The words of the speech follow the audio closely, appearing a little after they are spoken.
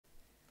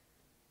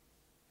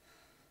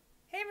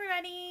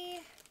everybody!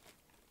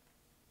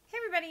 Hey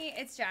everybody,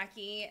 it's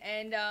Jackie,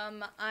 and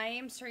I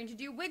am starting to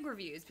do wig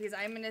reviews because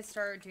I'm going to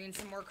start doing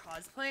some more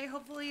cosplay,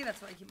 hopefully.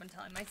 That's what I keep on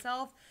telling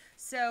myself.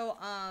 So,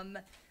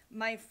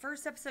 my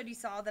first episode you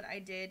saw that I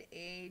did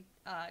a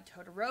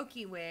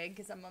Todoroki wig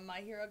because I'm a My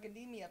Hero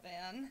Academia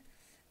fan.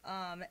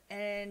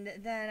 And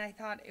then I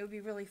thought it would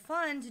be really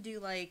fun to do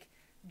like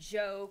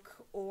joke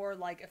or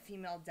like a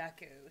female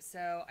Deku.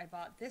 So I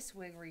bought this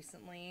wig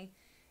recently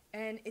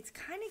and it's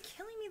kind of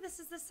killing me. This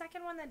is the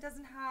second one that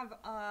doesn't have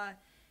a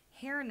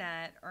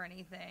hairnet or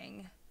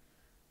anything.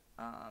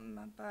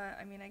 But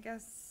I mean, I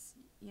guess,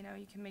 you know,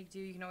 you can make do.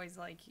 You can always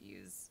like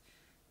use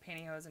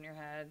pantyhose in your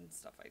head and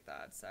stuff like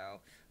that. So,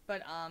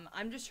 but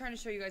I'm just trying to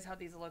show you guys how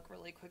these look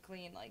really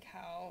quickly and like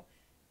how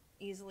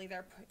easily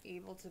they're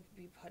able to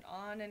be put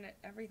on and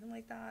everything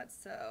like that.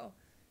 So,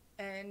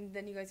 and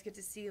then you guys get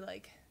to see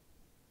like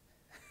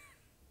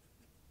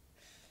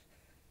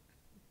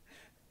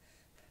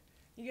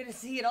you get to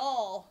see it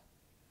all.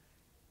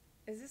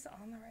 Is this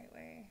on the right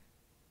way?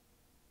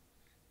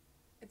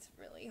 It's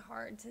really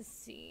hard to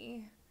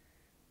see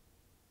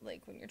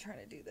like when you're trying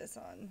to do this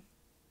on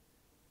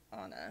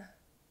a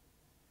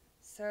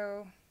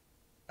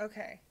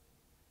okay.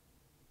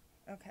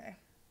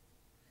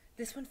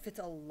 This one fits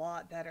a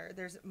lot better.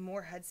 There's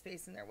more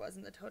headspace than there was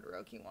in the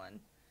Todoroki one,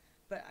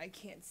 but I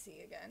can't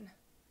see again.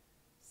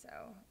 So,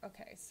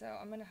 okay, so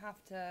I'm gonna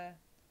have to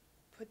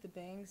put the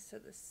bangs to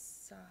the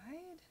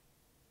side.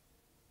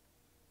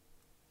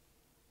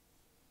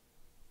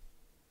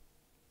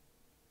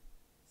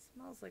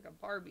 Smells like a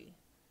Barbie.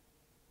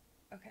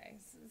 Okay,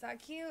 so is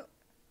that cute?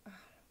 Oh,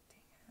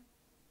 dang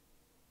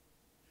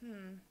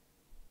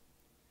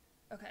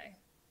it. Okay,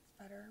 it's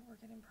better. We're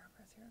getting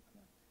progress here.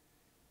 Come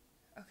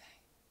on. Okay.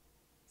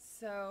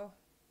 So,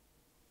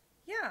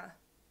 yeah.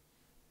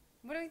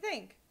 What do we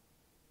think?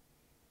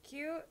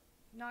 Cute?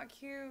 Not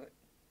cute?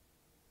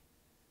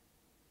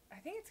 I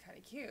think it's kind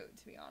of cute,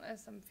 to be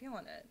honest. I'm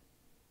feeling it.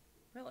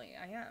 Really,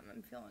 I am.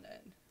 I'm feeling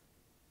it.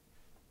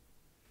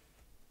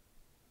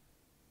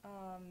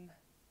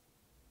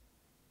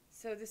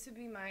 So this would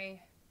be my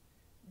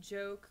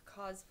joke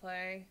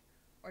cosplay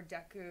or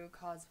Deku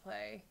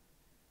cosplay.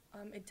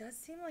 It does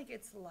seem like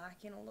it's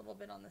lacking a little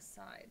bit on the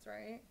sides,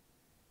 right?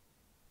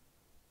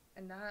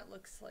 And that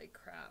looks like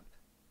crap.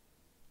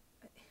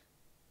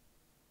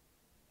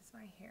 It's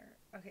my hair.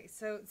 Okay,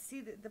 so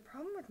see, the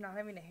problem with not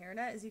having a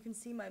hairnet is you can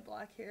see my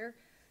black hair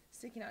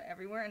sticking out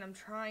everywhere, and I'm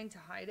trying to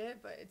hide it,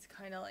 but it's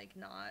kind of like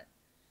not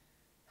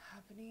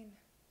happening.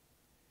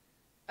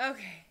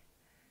 Okay,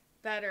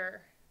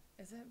 better.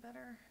 Is it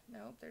better?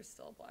 Nope, there's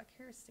still black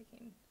hair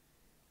sticking.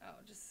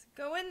 Oh, just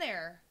go in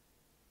there.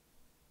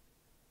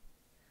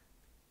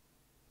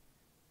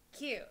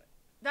 Cute.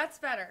 That's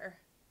better.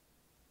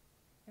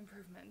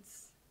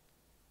 Improvements.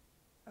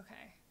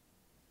 Okay.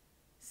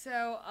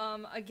 So,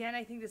 again,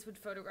 I think this would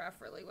photograph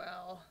really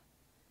well.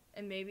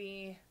 And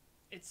maybe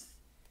it's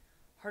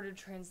hard to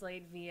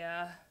translate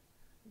via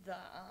the,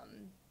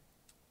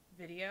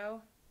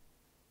 video.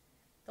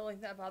 The only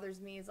thing that bothers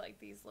me is,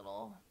 like, these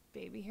little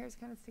baby hairs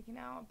kind of sticking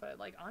out. But,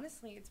 like,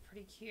 honestly, it's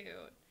pretty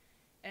cute.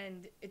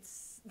 And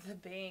the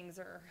bangs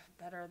are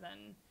better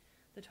than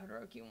the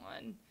Todoroki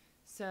one.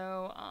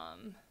 So,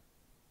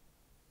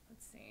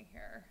 let's see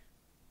here.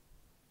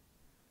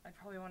 I'd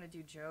probably want to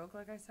do joke,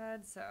 like I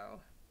said, so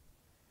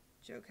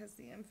joke has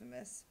the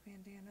infamous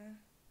bandana.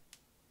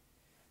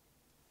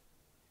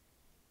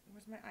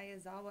 Where's my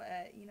Ayazawa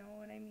at? You know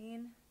what I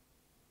mean?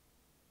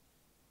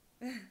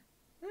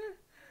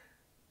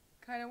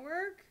 Kind of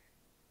work?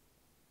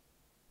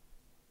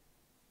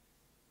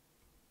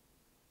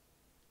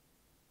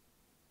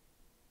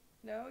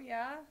 No?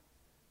 Yeah?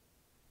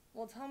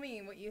 Well, tell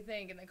me what you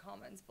think in the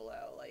comments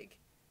below. Like,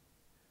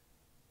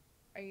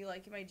 are you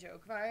liking my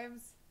joke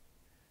vibes?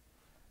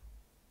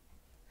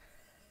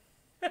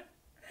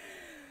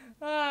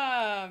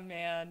 Oh,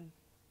 man.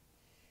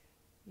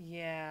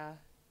 Yeah.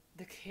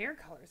 The hair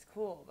color's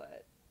cool,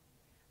 but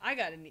I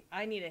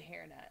need a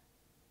hairnet.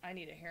 I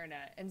need a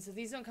hairnet. And so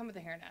these don't come with a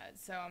hairnet,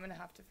 so I'm going to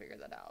have to figure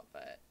that out.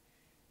 But,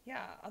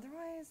 yeah,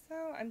 otherwise,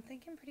 though, I'm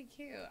thinking pretty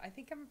cute. I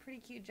think I'm a pretty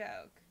cute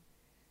joke.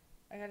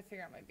 I got to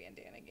figure out my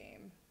bandana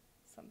game.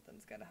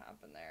 Something's going to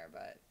happen there,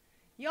 but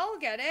y'all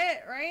get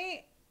it,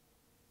 right?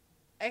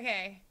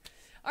 Okay.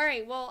 All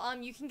right, well,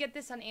 you can get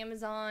this on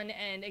Amazon,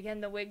 and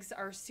again, the wigs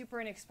are super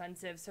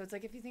inexpensive, so it's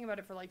like if you think about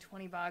it for like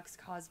 20 bucks,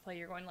 cosplay,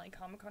 you're going to like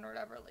Comic-Con or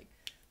whatever, like,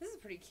 this is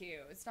pretty cute.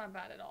 It's not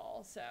bad at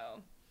all,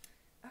 so,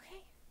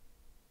 okay.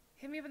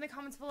 Hit me up in the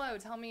comments below.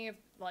 Tell me if,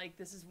 like,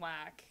 this is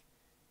whack,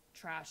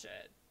 trash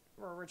it,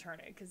 or return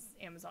it, because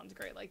Amazon's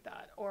great like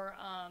that. Or,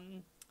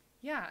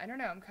 yeah, I don't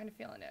know, I'm kind of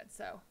feeling it,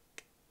 so.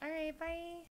 All right, bye.